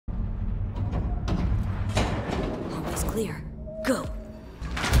All's clear. Go.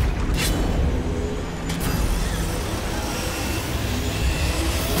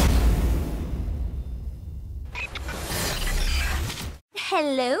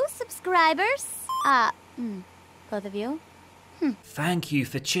 Hello, subscribers. Both of you? Thank you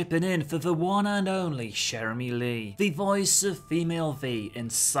for chipping in for the one and only Cherami Leigh, the voice of Female V in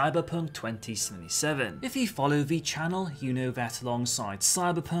Cyberpunk 2077. If you follow the channel, you know that alongside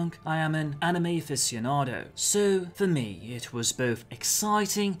Cyberpunk, I am an anime aficionado. So for me, it was both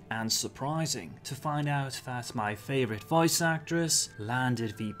exciting and surprising to find out that my favourite voice actress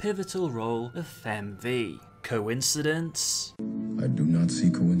landed the pivotal role of Femme V. Coincidence? I do not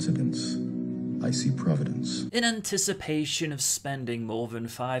see coincidence. I see providence. In anticipation of spending more than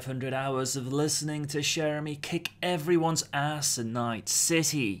 500 hours of listening to Cherami kick everyone's ass in Night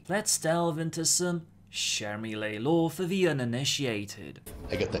City, let's delve into some Cherami Leigh lore for the uninitiated.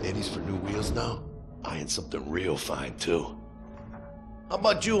 I got the eddies for new wheels now. Eyeing something real fine too. How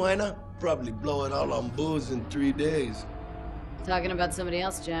about you, Aina? Probably blow it all on booze in 3 days. Talking about somebody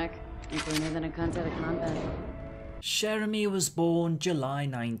else, Jack. Deeper than a cunt out of combat. Cherami was born July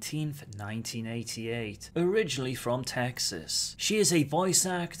 19th, 1988, originally from Texas. She is a voice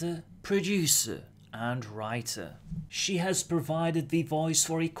actor, producer, and writer. She has provided the voice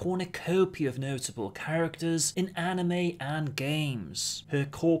for a cornucopia of notable characters in anime and games. Her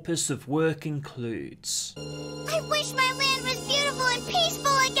corpus of work includes... I wish my land was beautiful and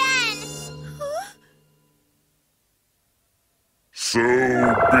peaceful again! Huh? So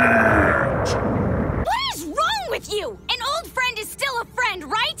be it. What is wrong with you? An old friend is still a friend,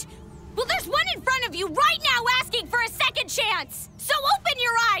 right? Well, there's one in front of you right now asking for a second chance! So open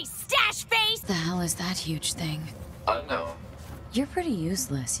your eyes, stash face! The hell is that huge thing? Unknown. You're pretty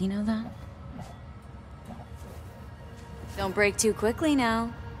useless, you know that? Don't break too quickly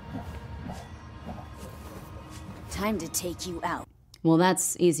now. Time to take you out. Well,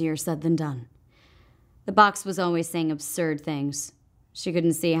 that's easier said than done. The box was always saying absurd things. She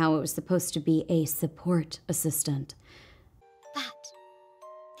couldn't see how it was supposed to be a support assistant. But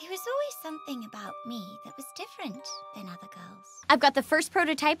there was always something about me that was different than other girls. I've got the first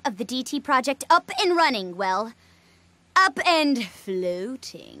prototype of the DT project up and running, well, up and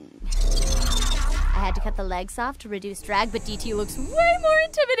floating. I had to cut the legs off to reduce drag, but DT looks way more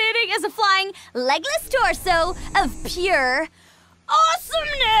intimidating as a flying, legless torso of pure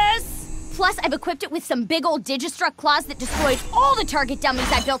awesomeness! Plus, I've equipped it with some big old Digistruct claws that destroyed all the target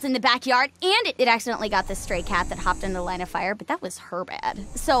dummies I built in the backyard, and it accidentally got this stray cat that hopped into the line of fire, but that was her bad.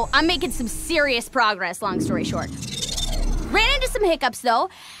 So I'm making some serious progress, long story short. Ran into some hiccups, though.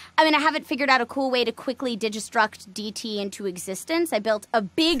 I mean, I haven't figured out a cool way to quickly Digistruct DT into existence. I built a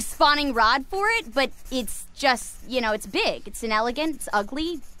big spawning rod for it, but it's just, you know, it's big. It's inelegant, it's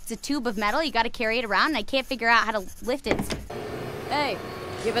ugly, it's a tube of metal, you gotta carry it around, and I can't figure out how to lift it. Hey,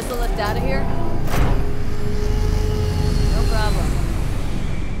 give us a lift out of here? No problem.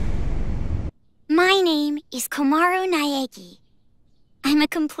 My name is Komaru Naegi. I'm a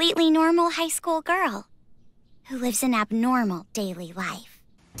completely normal high school girl who lives an abnormal daily life.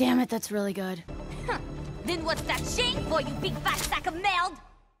 Damn it, that's really good. Then what's that shame for, you big fat sack of meld?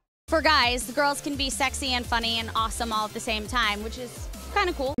 For guys, the girls can be sexy and funny and awesome all at the same time, which is kind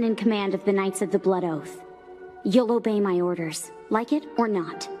of cool. In command of the Knights of the Blood Oath. You'll obey my orders, like it or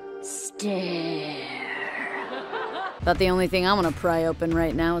not. Stare. But the only thing I want to pry open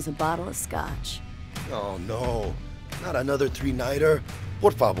right now is a bottle of scotch. Oh no, not another three-nighter.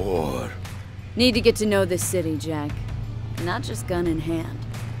 Por favor. Need to get to know this city, Jack. Not just gun in hand.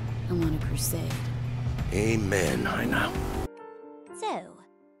 I'm on a crusade. Amen, Aina. So,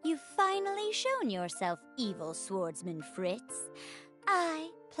 you've finally shown yourself, evil swordsman Fritz. I,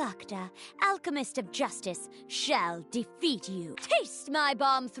 Plakta, alchemist of justice, shall defeat you. Taste my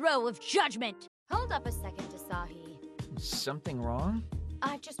bomb throw of judgment! Hold up a second, Asahi. Something wrong?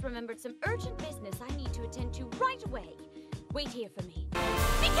 I've just remembered some urgent business I need to attend to right away. Wait here for me.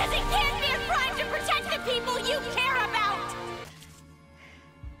 Because it can't be a crime to protect the people you care about!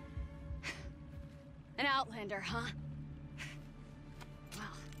 An outlander, huh?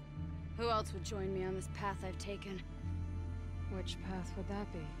 Well, who else would join me on this path I've taken? Which path would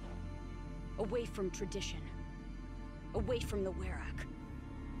that be? Away from tradition. Away from the Werak.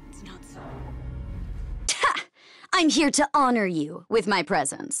 It's not so. Ha! I'm here to honor you with my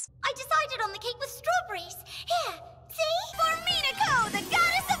presence. I decided on the cake with strawberries. Here, see? For Minako, the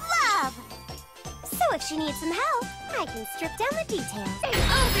goddess of love! So if she needs some help, I can strip down the details.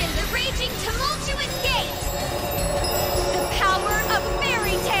 Open the raging, tumultuous gate! The power of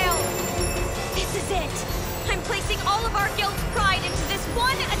fairy tales! This is it! I'm placing all of our guild's pride into this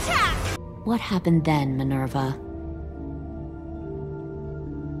one attack! What happened then, Minerva?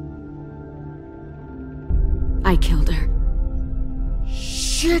 I killed her.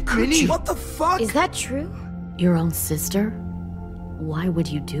 Shit, Minnie! What the fuck? Is that true? Your own sister? Why would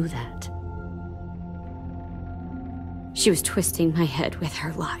you do that? She was twisting my head with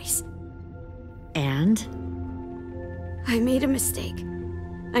her lies. And? I made a mistake.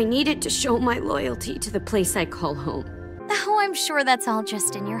 I needed to show my loyalty to the place I call home. Oh, I'm sure that's all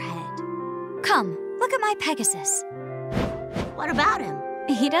just in your head. Come, look at my Pegasus. What about him?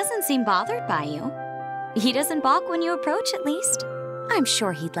 He doesn't seem bothered by you. He doesn't balk when you approach, at least. I'm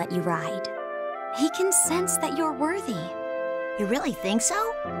sure he'd let you ride. He can sense that you're worthy. You really think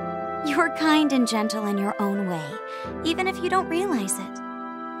so? You're kind and gentle in your own way, even if you don't realize it.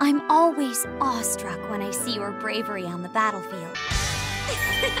 I'm always awestruck when I see your bravery on the battlefield.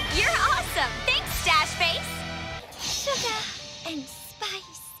 You're awesome! Thanks, Stash Face! Sugar and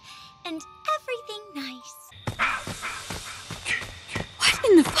spice and everything nice. What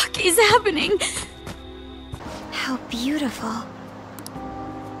in the fuck is happening? How beautiful.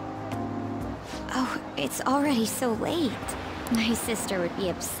 Oh, it's already so late. My sister would be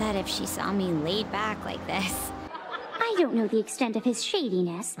upset if she saw me laid back like this. I don't know the extent of his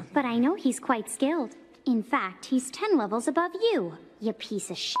shadiness, but I know he's quite skilled. In fact, he's 10 levels above you, you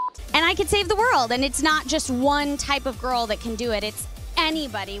piece of shit. And I could save the world, and it's not just one type of girl that can do it, it's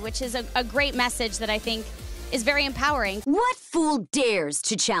anybody, which is a great message that I think is very empowering. What fool dares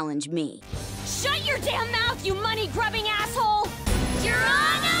to challenge me? Shut your damn mouth, you money-grubbing asshole! You're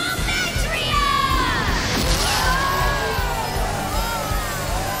on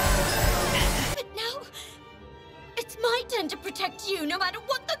But now, it's my turn to protect you, no matter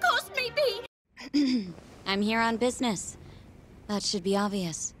what the cost may be. I'm here on business. That should be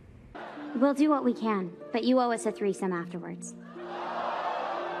obvious. We'll do what we can, but you owe us a threesome afterwards.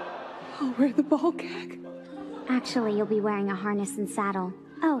 I'll wear the ball gag. Actually, you'll be wearing a harness and saddle.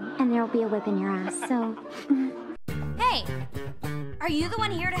 Oh, and there'll be a whip in your ass, so... Hey, are you the one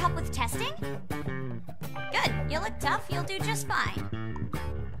here to help with testing? Good, you look tough, you'll do just fine.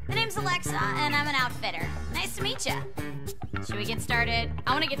 The name's Alexa, and I'm an outfitter. Nice to meet you. Should we get started?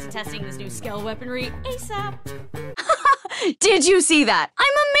 I want to get to testing this new skill weaponry ASAP. Did you see that?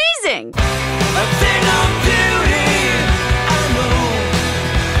 I'm amazing! A thing I'm